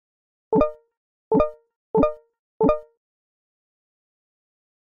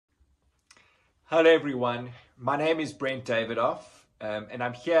Hello everyone, my name is Brent Davidoff and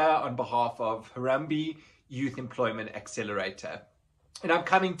I'm here on behalf of Harambee Youth Employment Accelerator, and I'm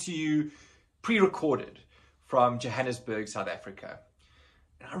coming to you pre-recorded from Johannesburg, South Africa.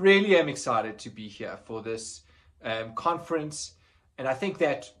 And I really am excited to be here for this conference, and I think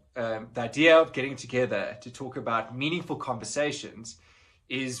that the idea of getting together to talk about meaningful conversations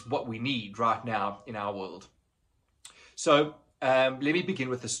is what we need right now in our world. So let me begin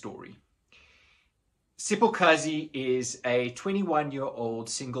with a story. Sipokazi is a 21-year-old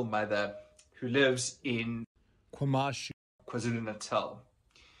single mother who lives in KwaZulu-Natal.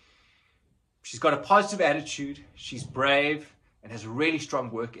 She's got a positive attitude, she's brave, and has a really strong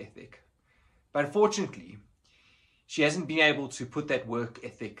work ethic. But unfortunately, she hasn't been able to put that work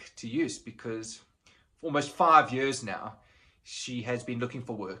ethic to use because for almost 5 years now, she has been looking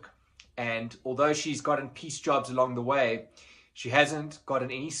for work. And although she's gotten piece jobs along the way, she hasn't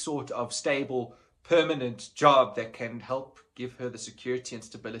gotten any sort of stable permanent job that can help give her the security and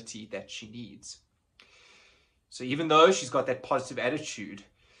stability that she needs. So even though she's got that positive attitude,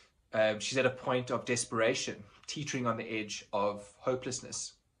 she's at a point of desperation, teetering on the edge of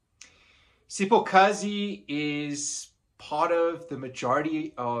hopelessness. Sipokazi is part of the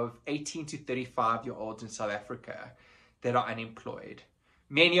majority of 18 to 35-year-olds in South Africa that are unemployed,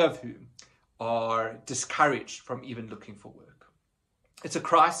 many of whom are discouraged from even looking for work. It's a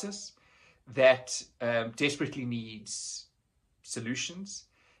crisis that desperately needs solutions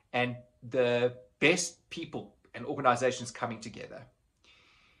and the best people and organizations coming together.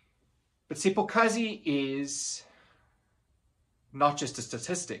 But Sipokazi is not just a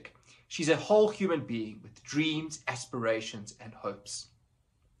statistic. She's a whole human being with dreams, aspirations, and hopes.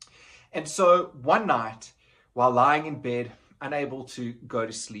 And so one night, while lying in bed, unable to go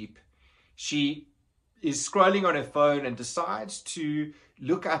to sleep, she is scrolling on her phone and decides to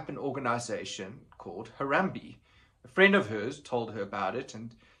look up an organization called Harambee. A friend of hers told her about it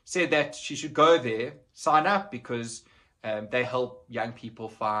and said that she should go there, sign up, because they help young people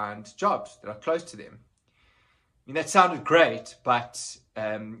find jobs that are close to them. I mean, that sounded great, but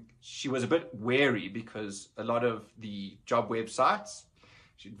she was a bit wary because a lot of the job websites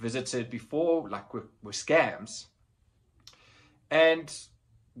she'd visited before were scams. And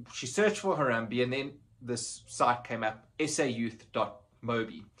she searched for Harambee, and then this site came up,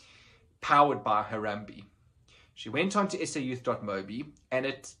 sayouth.mobi, powered by Harambee. She went on to sayouth.mobi,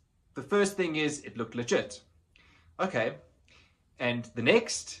 and the first thing is it looked legit. Okay, and the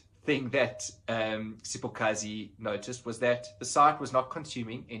next thing that Sipokazi noticed was that the site was not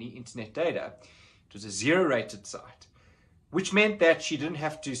consuming any internet data. It was a zero-rated site, which meant that she didn't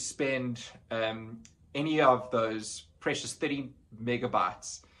have to spend any of those precious 30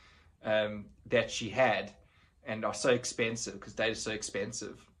 megabytes that she had, and are so expensive because data is so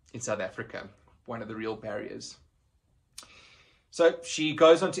expensive in South Africa, one of the real barriers. So she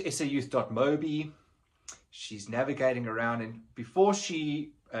goes on to sayouth.mobi, she's navigating around, and before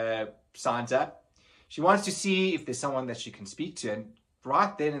she signs up, she wants to see if there's someone that she can speak to, and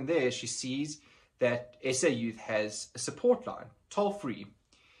right then and there she sees that SA Youth has a support line, toll-free.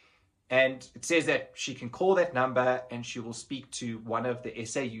 And it says that she can call that number and she will speak to one of the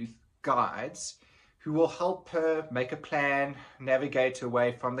SA Youth guides who will help her make a plan, navigate her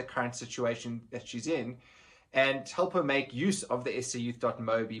way from the current situation that she's in, and help her make use of the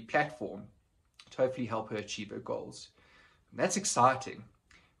sayouth.mobi platform to hopefully help her achieve her goals. And that's exciting.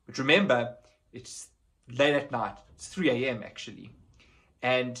 But remember, it's late at night. It's 3 a.m. actually.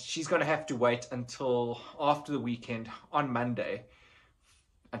 And she's going to have to wait until after the weekend on Monday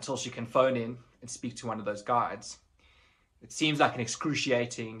until she can phone in and speak to one of those guides. It seems like an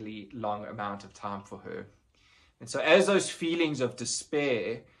excruciatingly long amount of time for her. And so as those feelings of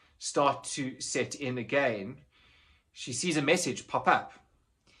despair start to set in again, she sees a message pop up.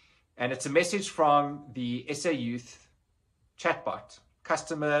 And it's a message from the SA Youth chatbot,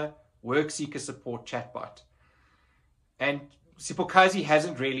 customer work seeker support chatbot. And Sipokazi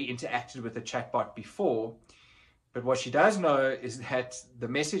hasn't really interacted with the chatbot before, but what she does know is that the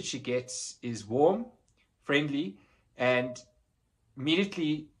message she gets is warm, friendly, and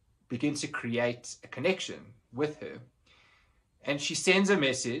immediately begins to create a connection with her. And she sends a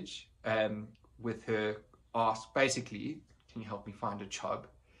message with her ask, basically, can you help me find a job?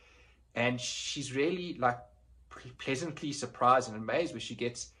 And she's really pleasantly surprised and amazed where she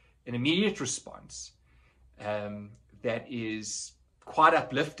gets an immediate response that is quite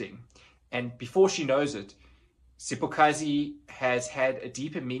uplifting. And before she knows it, Sipokazi has had a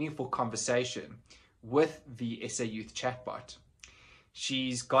deep and meaningful conversation with the SA Youth chatbot.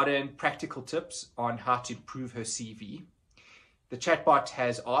 She's gotten practical tips on how to improve her CV. The chatbot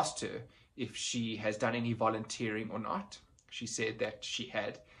has asked her if she has done any volunteering or not. She said that she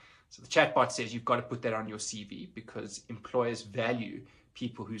had. So the chatbot says you've got to put that on your CV because employers value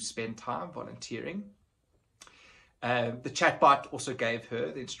people who spend time volunteering. The chatbot also gave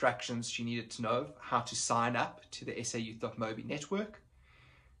her the instructions she needed to know how to sign up to the sayouth.mobi network.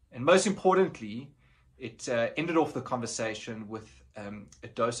 And most importantly, it ended off the conversation with a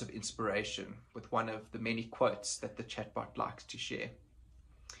dose of inspiration with one of the many quotes that the chatbot likes to share.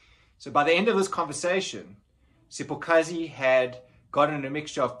 So by the end of this conversation, Sipokazi had gotten a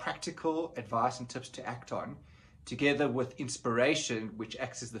mixture of practical advice and tips to act on, together with inspiration, which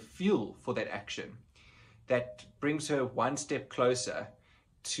acts as the fuel for that action, that brings her one step closer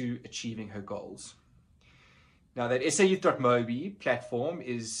to achieving her goals. Now, that sayouth.mobi platform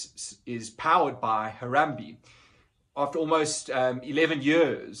is powered by Harambee. After almost 11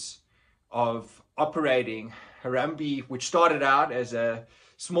 years of operating, Harambee, which started out as a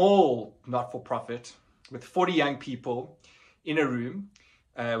small not-for-profit with 40 young people in a room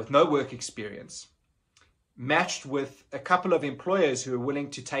with no work experience, matched with a couple of employers who were willing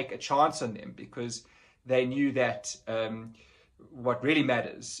to take a chance on them because they knew that what really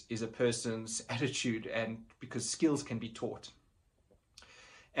matters is a person's attitude, and because skills can be taught.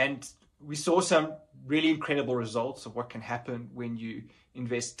 And we saw some really incredible results of what can happen when you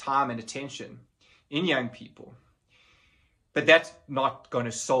invest time and attention in young people. But that's not going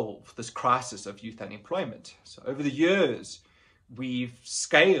to solve this crisis of youth unemployment. So over the years, we've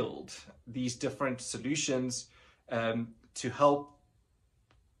scaled these different solutions to help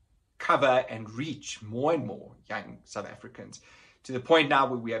cover and reach more and more young South Africans, to the point now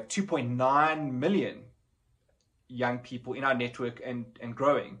where we have 2.9 million young people in our network and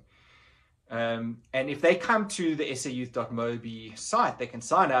growing. And if they come to the sayouth.mobi site, they can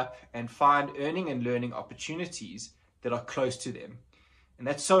sign up and find earning and learning opportunities that are close to them. And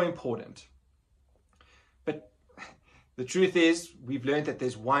that's so important. But the truth is, we've learned that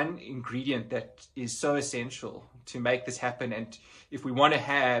there's one ingredient that is so essential to make this happen. And if we want to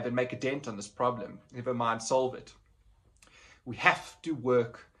have and make a dent on this problem, never mind solve it, we have to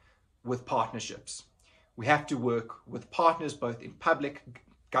work with partnerships. We have to work with partners, both in public,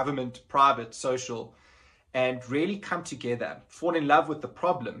 government, private, social, and really come together, fall in love with the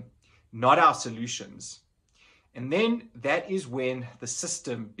problem, not our solutions. And then that is when the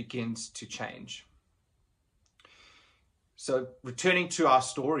system begins to change. So returning to our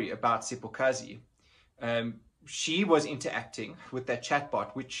story about Sipokazi, she was interacting with that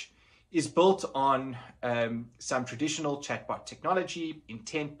chatbot, which is built on some traditional chatbot technology,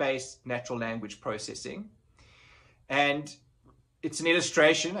 intent-based natural language processing. And it's an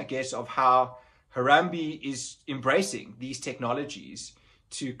illustration, I guess, of how Harambee is embracing these technologies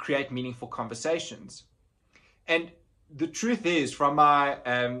to create meaningful conversations. And the truth is, from my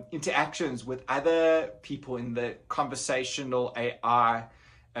interactions with other people in the conversational AI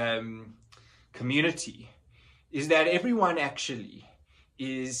community, is that everyone actually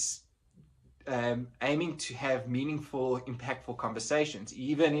is aiming to have meaningful, impactful conversations,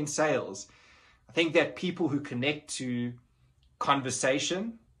 even in sales. I think that people who connect to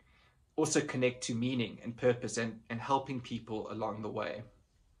conversation also connect to meaning and purpose and helping people along the way.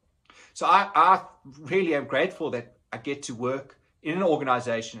 So I really am grateful that I get to work in an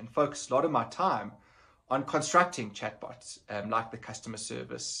organization and focus a lot of my time on constructing chatbots like the customer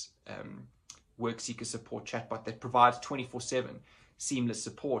service work seeker support chatbot that provides 24/7 seamless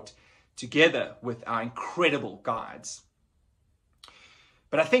support together with our incredible guides.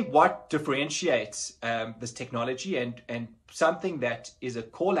 But I think what differentiates this technology and something that is a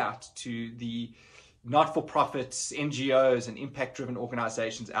call out to the not-for-profits, NGOs, and impact-driven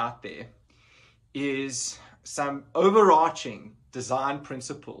organizations out there is some overarching design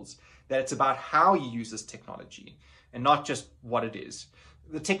principles, that it's about how you use this technology and not just what it is.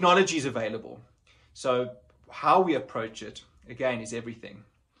 The technology is available, so how we approach it, again, is everything.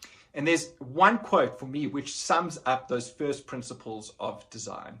 And there's one quote for me which sums up those first principles of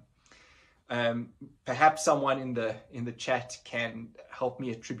design. Perhaps someone in the chat can help me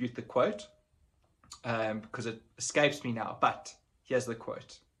attribute the quote, because it escapes me now, but here's the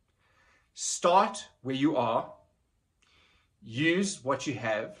quote. Start where you are, use what you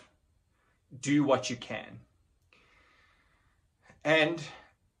have, do what you can. And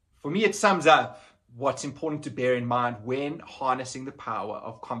for me, it sums up what's important to bear in mind when harnessing the power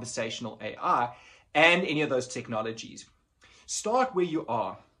of conversational AI and any of those technologies. Start where you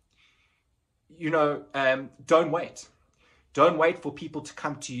are. Don't wait. Don't wait for people to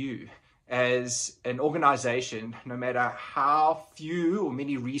come to you. As an organization, no matter how few or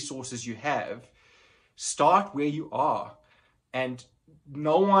many resources you have, start where you are and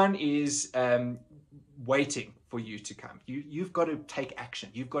no one is waiting for you to come. You've got to take action.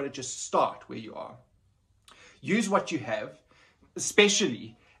 You've got to just start where you are. Use what you have,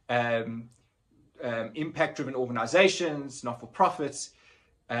 especially impact-driven organizations, not-for-profits,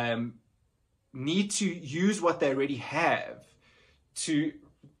 need to use what they already have to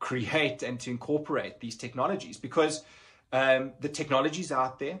create and to incorporate these technologies, because the technology's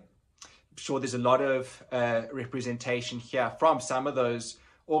out there. I'm sure there's a lot of representation here from some of those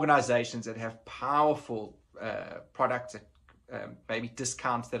organizations that have powerful products at maybe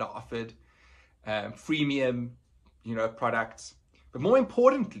discounts that are offered, freemium, products. But more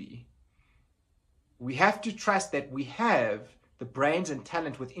importantly, we have to trust that we have the brains and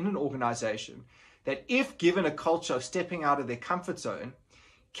talent within an organization that, if given a culture of stepping out of their comfort zone,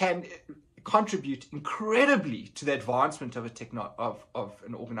 can contribute incredibly to the advancement of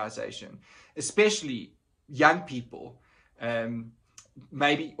an organization, especially young people,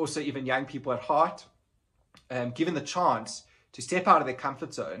 maybe also even young people at heart. Given the chance to step out of their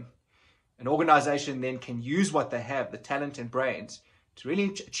comfort zone, an organization then can use what they have, the talent and brains, to really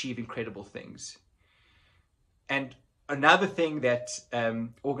achieve incredible things. And another thing that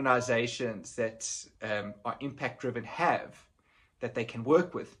organizations that are impact-driven have that they can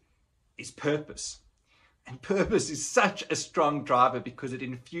work with is purpose. And purpose is such a strong driver because it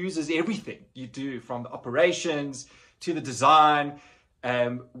infuses everything you do, from the operations to the design,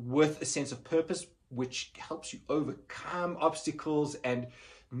 with a sense of purpose, which helps you overcome obstacles and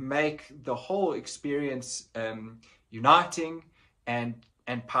make the whole experience uniting and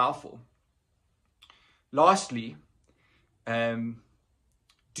powerful. Lastly,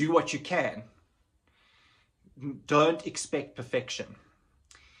 do what you can. Don't expect perfection.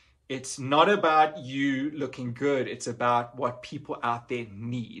 It's not about you looking good. It's about what people out there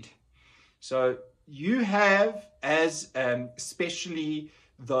need. So you have, as especially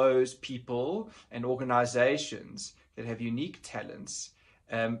those people and organizations that have unique talents,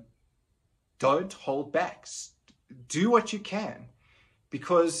 don't hold back. Do what you can,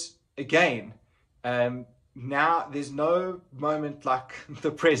 because again, now there's no moment like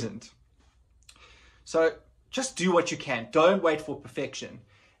the present. So just do what you can. Don't wait for perfection,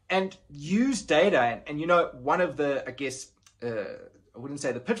 and use data. And one of the, I guess, I wouldn't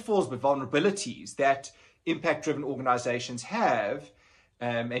say the pitfalls, but vulnerabilities that impact-driven organizations have,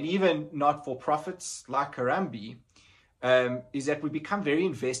 and even not-for-profits like Harambee, is that we become very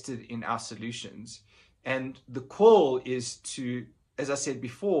invested in our solutions. And the call is to, as I said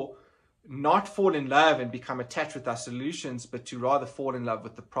before, not fall in love and become attached with our solutions, but to rather fall in love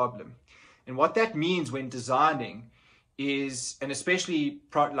with the problem. And what that means when designing is, and especially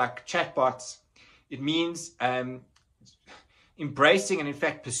like chatbots, it means embracing and in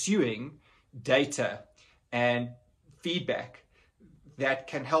fact pursuing data and feedback that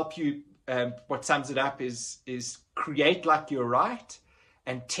can help you. What sums it up is create like you're right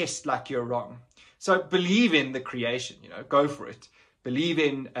and test like you're wrong. So believe in the creation, go for it. Believe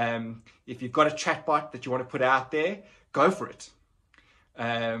in, if you've got a chatbot that you want to put out there, go for it,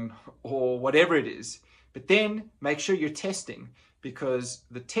 or whatever it is. But then make sure you're testing, because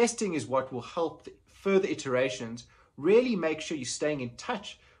the testing is what will help the further iterations really make sure you're staying in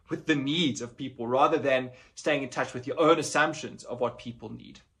touch with the needs of people, rather than staying in touch with your own assumptions of what people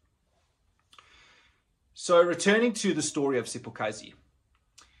need. So returning to the story of Sipokazi,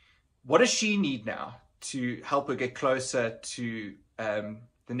 what does she need now to help her get closer to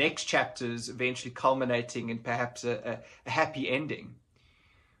the next chapters, eventually culminating in perhaps a happy ending?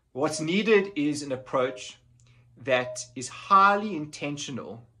 What's needed is an approach that is highly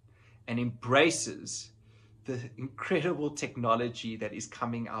intentional and embraces the incredible technology that is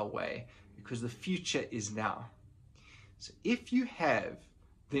coming our way, because the future is now. So if you have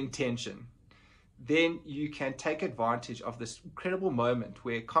the intention, then you can take advantage of this incredible moment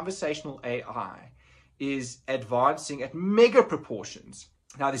where conversational AI is advancing at mega proportions.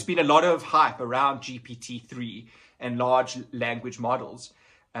 Now, there's been a lot of hype around GPT-3 and large language models.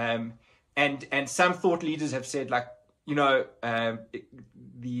 And some thought leaders have said,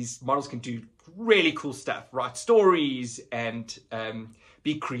 these models can do really cool stuff, write stories and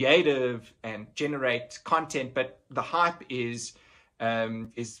be creative and generate content. But the hype is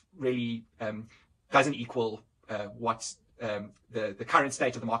really doesn't equal what's the current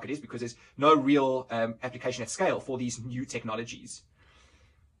state of the market is, because there's no real application at scale for these new technologies.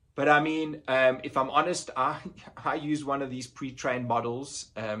 But I mean, if I'm honest, I use one of these pre-trained models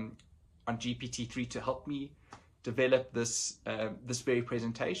on GPT-3 to help me develop this very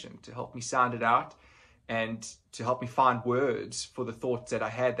presentation, to help me sound it out, and to help me find words for the thoughts that I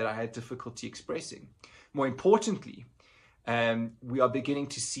had difficulty expressing. More importantly, We are beginning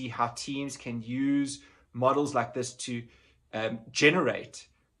to see how teams can use models like this to generate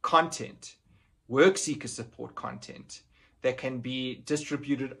content, work seeker support content that can be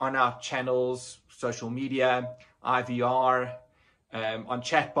distributed on our channels, social media, IVR, on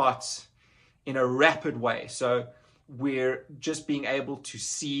chatbots in a rapid way. So we're just being able to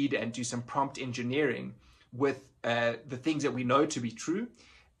seed and do some prompt engineering with the things that we know to be true,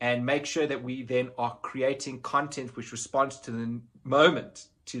 and make sure that we then are creating content which responds to the moment,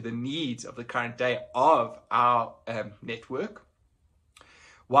 to the needs of the current day of our network,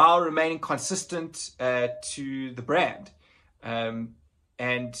 while remaining consistent to the brand.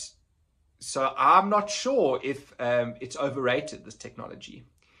 And so I'm not sure if it's overrated, this technology.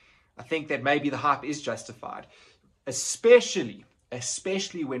 I think that maybe the hype is justified, especially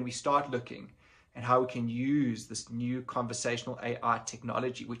when we start looking and how we can use this new conversational AI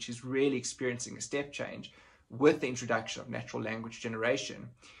technology, which is really experiencing a step change with the introduction of natural language generation,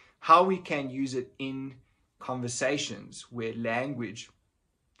 how we can use it in conversations where language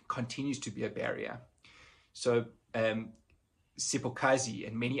continues to be a barrier. So Sipokazi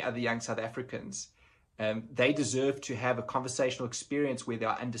and many other young South Africans, they deserve to have a conversational experience where they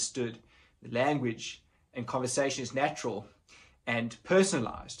are understood. The language and conversation is natural and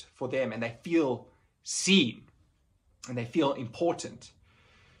personalized for them, and they feel seen and they feel important.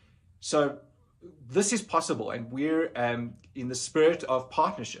 So this is possible, and we're in the spirit of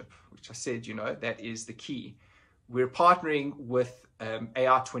partnership, which I said, that is the key. We're partnering with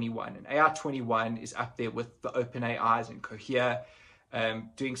AR21, and AR21 is up there with the OpenAIs and Cohere,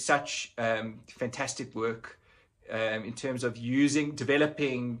 doing such fantastic work in terms of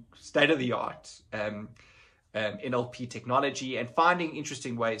developing state-of-the-art NLP technology and finding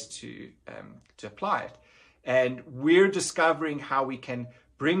interesting ways to apply it. And we're discovering how we can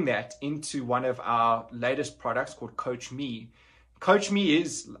bring that into one of our latest products called Coach Me. Coach Me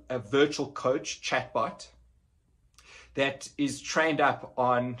is a virtual coach chatbot that is trained up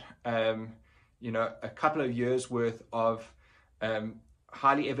on a couple of years worth of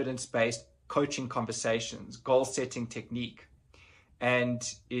highly evidence-based coaching conversations, goal-setting technique,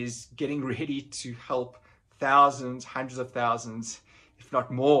 and is getting ready to help thousands, hundreds of thousands, if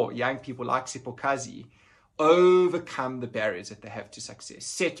not more, young people like Sipokazi overcome the barriers that they have to success,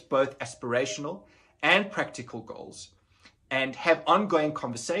 set both aspirational and practical goals, and have ongoing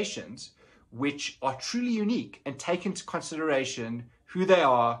conversations which are truly unique and take into consideration who they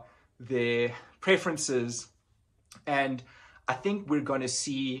are, their preferences. And I think we're going to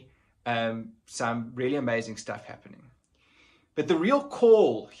see some really amazing stuff happening. But the real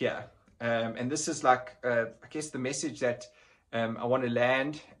call here, and this is I guess the message that I want to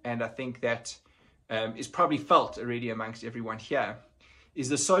land, and I think that is probably felt already amongst everyone here, is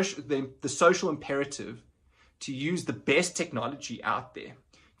the social imperative to use the best technology out there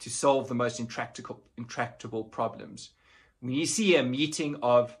to solve the most intractable problems. When you see a meeting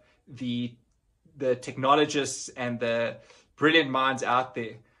of the technologists and the brilliant minds out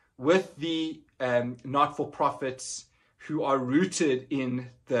there with the not-for-profits who are rooted in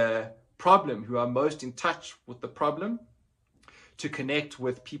the problem, who are most in touch with the problem, to connect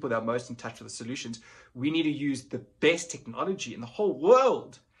with people that are most in touch with the solutions, we need to use the best technology in the whole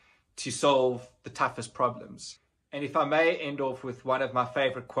world to solve the toughest problems. And if I may end off with one of my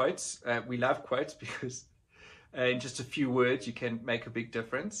favorite quotes, we love quotes because in just a few words you can make a big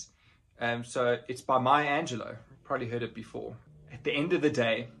difference. So it's by Maya Angelou. You've probably heard it before. At the end of the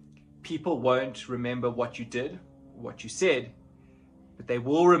day, people won't remember what you did, what you said, but they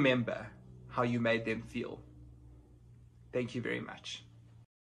will remember how you made them feel. Thank you very much.